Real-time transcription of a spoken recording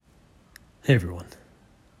Hey everyone.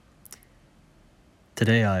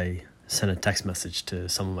 Today I sent a text message to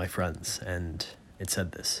some of my friends and it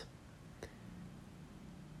said this.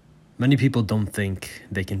 Many people don't think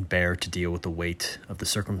they can bear to deal with the weight of the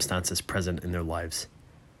circumstances present in their lives.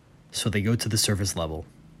 So they go to the surface level,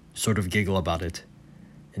 sort of giggle about it,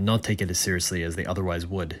 and not take it as seriously as they otherwise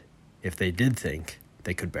would if they did think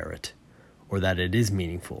they could bear it, or that it is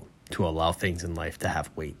meaningful to allow things in life to have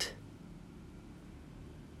weight.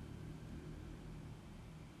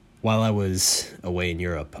 While I was away in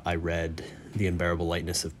Europe, I read The Unbearable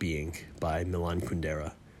Lightness of Being by Milan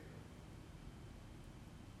Kundera.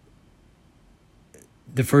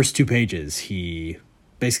 The first 2 pages, he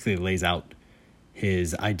basically lays out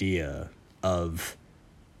his idea of,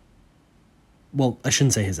 well, I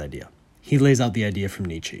shouldn't say his idea. He lays out the idea from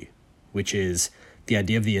Nietzsche, which is the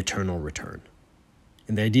idea of the eternal return.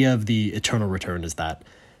 And the idea of the eternal return is that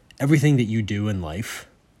everything that you do in life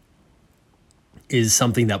is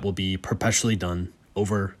something that will be perpetually done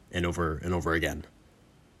over and over and over again.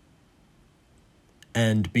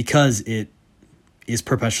 And because it is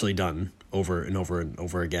perpetually done over and over and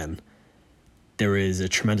over again, there is a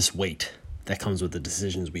tremendous weight that comes with the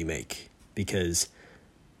decisions we make, because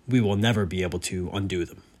we will never be able to undo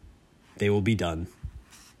them. They will be done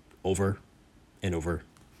over and over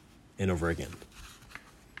and over again.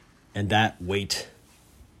 And that weight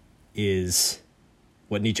is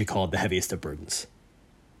what Nietzsche called the heaviest of burdens.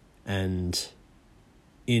 And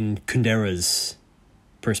in Kundera's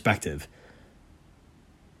perspective,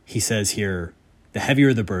 he says here, the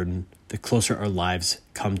heavier the burden, the closer our lives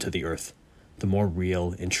come to the earth, the more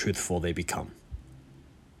real and truthful they become.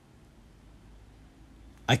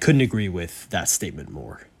 I couldn't agree with that statement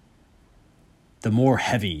more. The more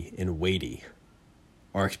heavy and weighty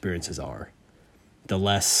our experiences are, the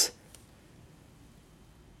less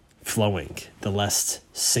flowing, the less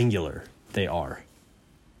singular they are,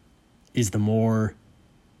 is the more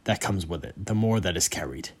that comes with it, the more that is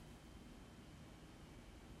carried.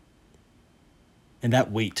 And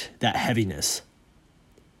that weight, that heaviness,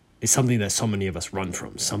 is something that so many of us run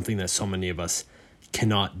from, something that so many of us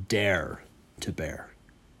cannot dare to bear.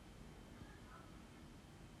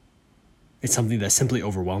 It's something that simply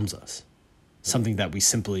overwhelms us, something that we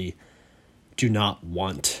simply do not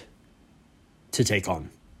want to take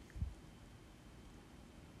on.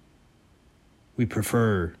 We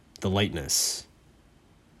prefer the lightness.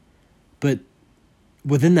 But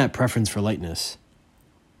within that preference for lightness,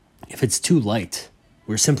 if it's too light,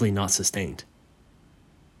 we're simply not sustained.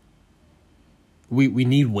 We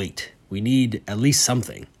need weight. We need at least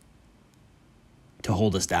something to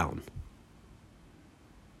hold us down.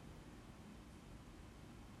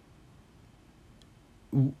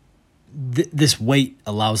 This weight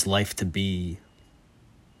allows life to be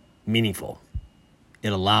meaningful.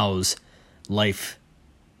 It allows life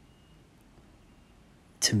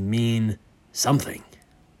to mean something.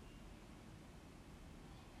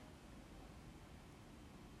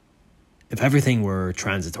 If everything were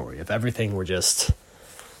transitory, if everything were just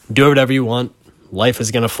do whatever you want, life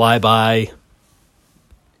is going to fly by,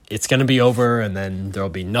 it's going to be over, and then there'll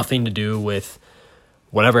be nothing to do with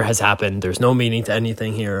whatever has happened. There's no meaning to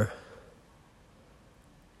anything here.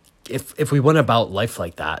 If we went about life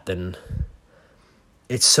like that, then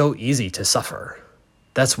it's so easy to suffer.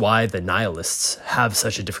 That's why the nihilists have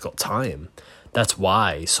such a difficult time. That's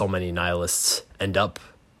why so many nihilists end up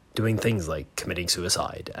doing things like committing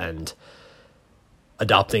suicide and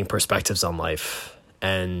adopting perspectives on life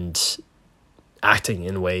and acting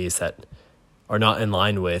in ways that are not in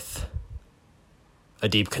line with a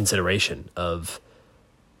deep consideration of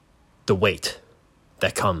the weight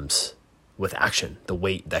that comes with action, the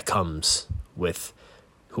weight that comes with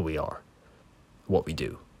who we are, what we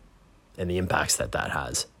do, and the impacts that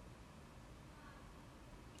has.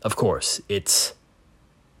 Of course, it's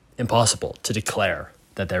impossible to declare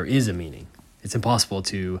that there is a meaning. It's impossible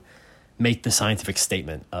to make the scientific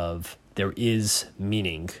statement of there is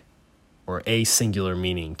meaning or a singular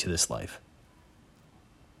meaning to this life.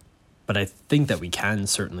 But I think that we can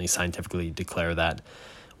certainly scientifically declare that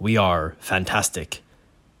we are fantastic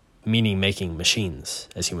meaning-making machines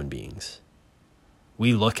as human beings.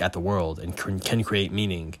 We look at the world and can create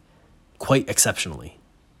meaning quite exceptionally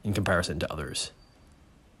in comparison to others.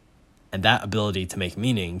 And that ability to make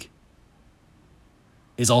meaning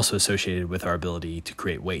is also associated with our ability to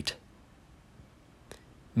create weight.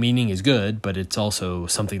 Meaning is good, but it's also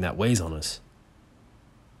something that weighs on us.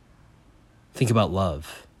 Think about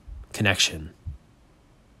love, connection.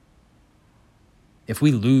 If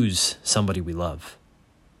we lose somebody we love,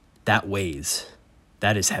 that weighs,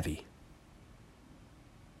 that is heavy.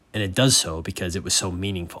 And it does so because it was so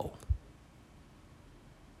meaningful.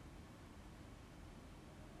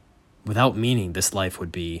 Without meaning, this life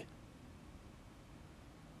would be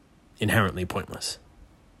inherently pointless.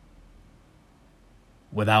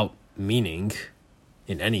 Without meaning,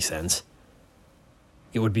 in any sense,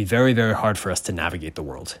 it would be very, very hard for us to navigate the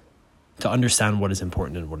world, to understand what is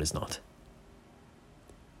important and what is not.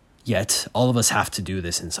 Yet, all of us have to do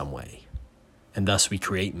this in some way, and thus we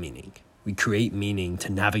create meaning. We create meaning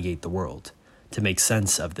to navigate the world, to make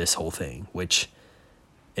sense of this whole thing, which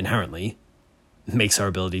inherently makes our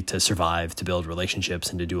ability to survive, to build relationships,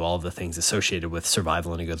 and to do all of the things associated with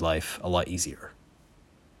survival and a good life a lot easier.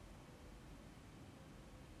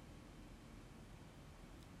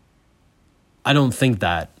 I don't think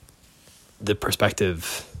that the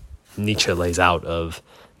perspective Nietzsche lays out of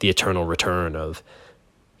the eternal return of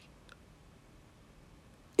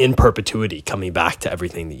in perpetuity coming back to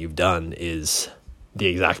everything that you've done is the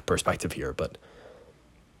exact perspective here. But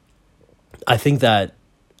I think that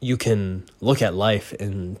you can look at life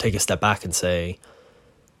and take a step back and say,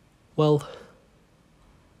 well,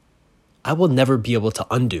 I will never be able to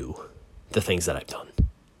undo the things that I've done.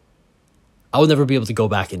 I will never be able to go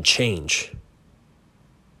back and change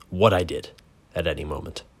what I did at any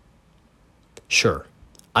moment. Sure,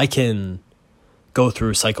 I can go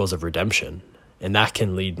through cycles of redemption, and that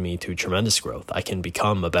can lead me to tremendous growth. I can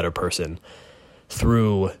become a better person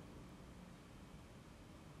through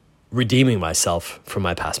redeeming myself from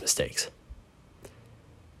my past mistakes.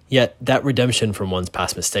 Yet that redemption from one's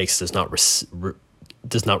past mistakes does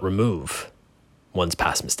not remove one's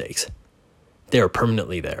past mistakes. They are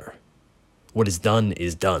permanently there. What is done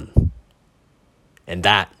is done. And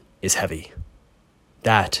that is heavy.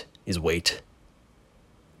 That is weight.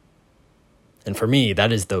 And for me,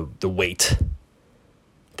 that is the weight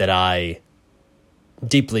that I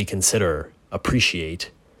deeply consider,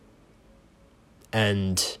 appreciate,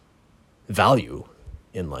 and value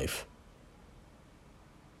in life.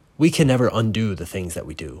 We can never undo the things that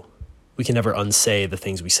we do. We can never unsay the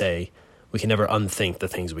things we say. We can never unthink the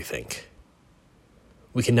things we think.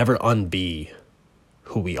 We can never unbe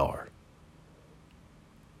who we are.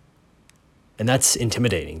 And that's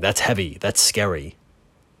intimidating. That's heavy. That's scary.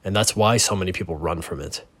 And that's why so many people run from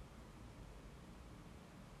it.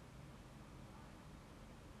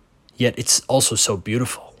 Yet it's also so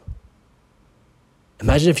beautiful.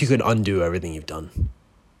 Imagine if you could undo everything you've done.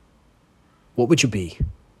 What would you be?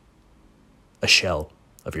 A shell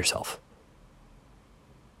of yourself.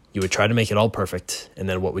 You would try to make it all perfect, and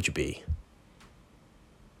then what would you be?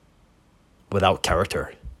 Without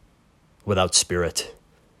character, without spirit,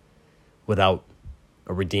 without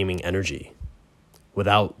a redeeming energy,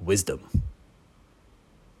 without wisdom.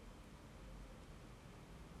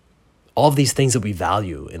 All of these things that we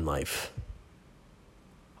value in life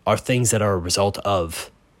are things that are a result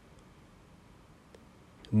of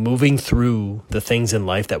moving through the things in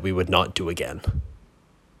life that we would not do again.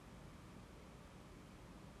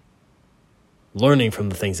 Learning from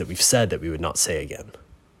the things that we've said that we would not say again.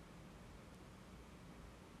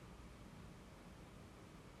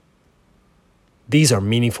 These are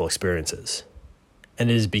meaningful experiences, and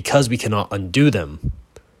it is because we cannot undo them,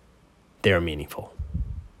 they are meaningful.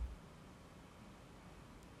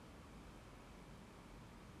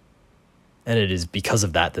 And it is because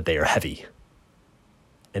of that they are heavy.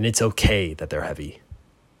 And it's okay that they're heavy.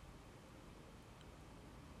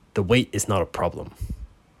 The weight is not a problem.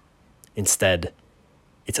 Instead,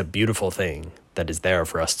 it's a beautiful thing that is there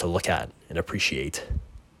for us to look at and appreciate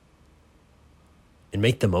and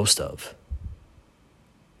make the most of.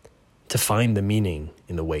 To find the meaning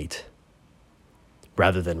in the weight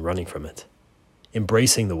rather than running from it.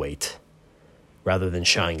 Embracing the weight rather than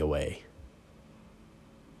shying away.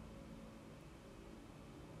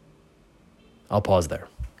 I'll pause there.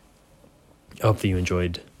 I hope that you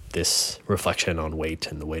enjoyed this reflection on weight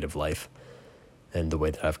and the weight of life and the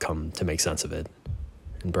way that I've come to make sense of it.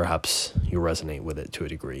 And perhaps you resonate with it to a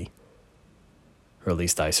degree. Or at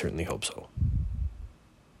least I certainly hope so.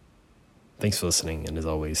 Thanks for listening, and as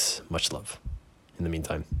always, much love. In the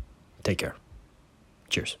meantime, take care.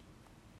 Cheers.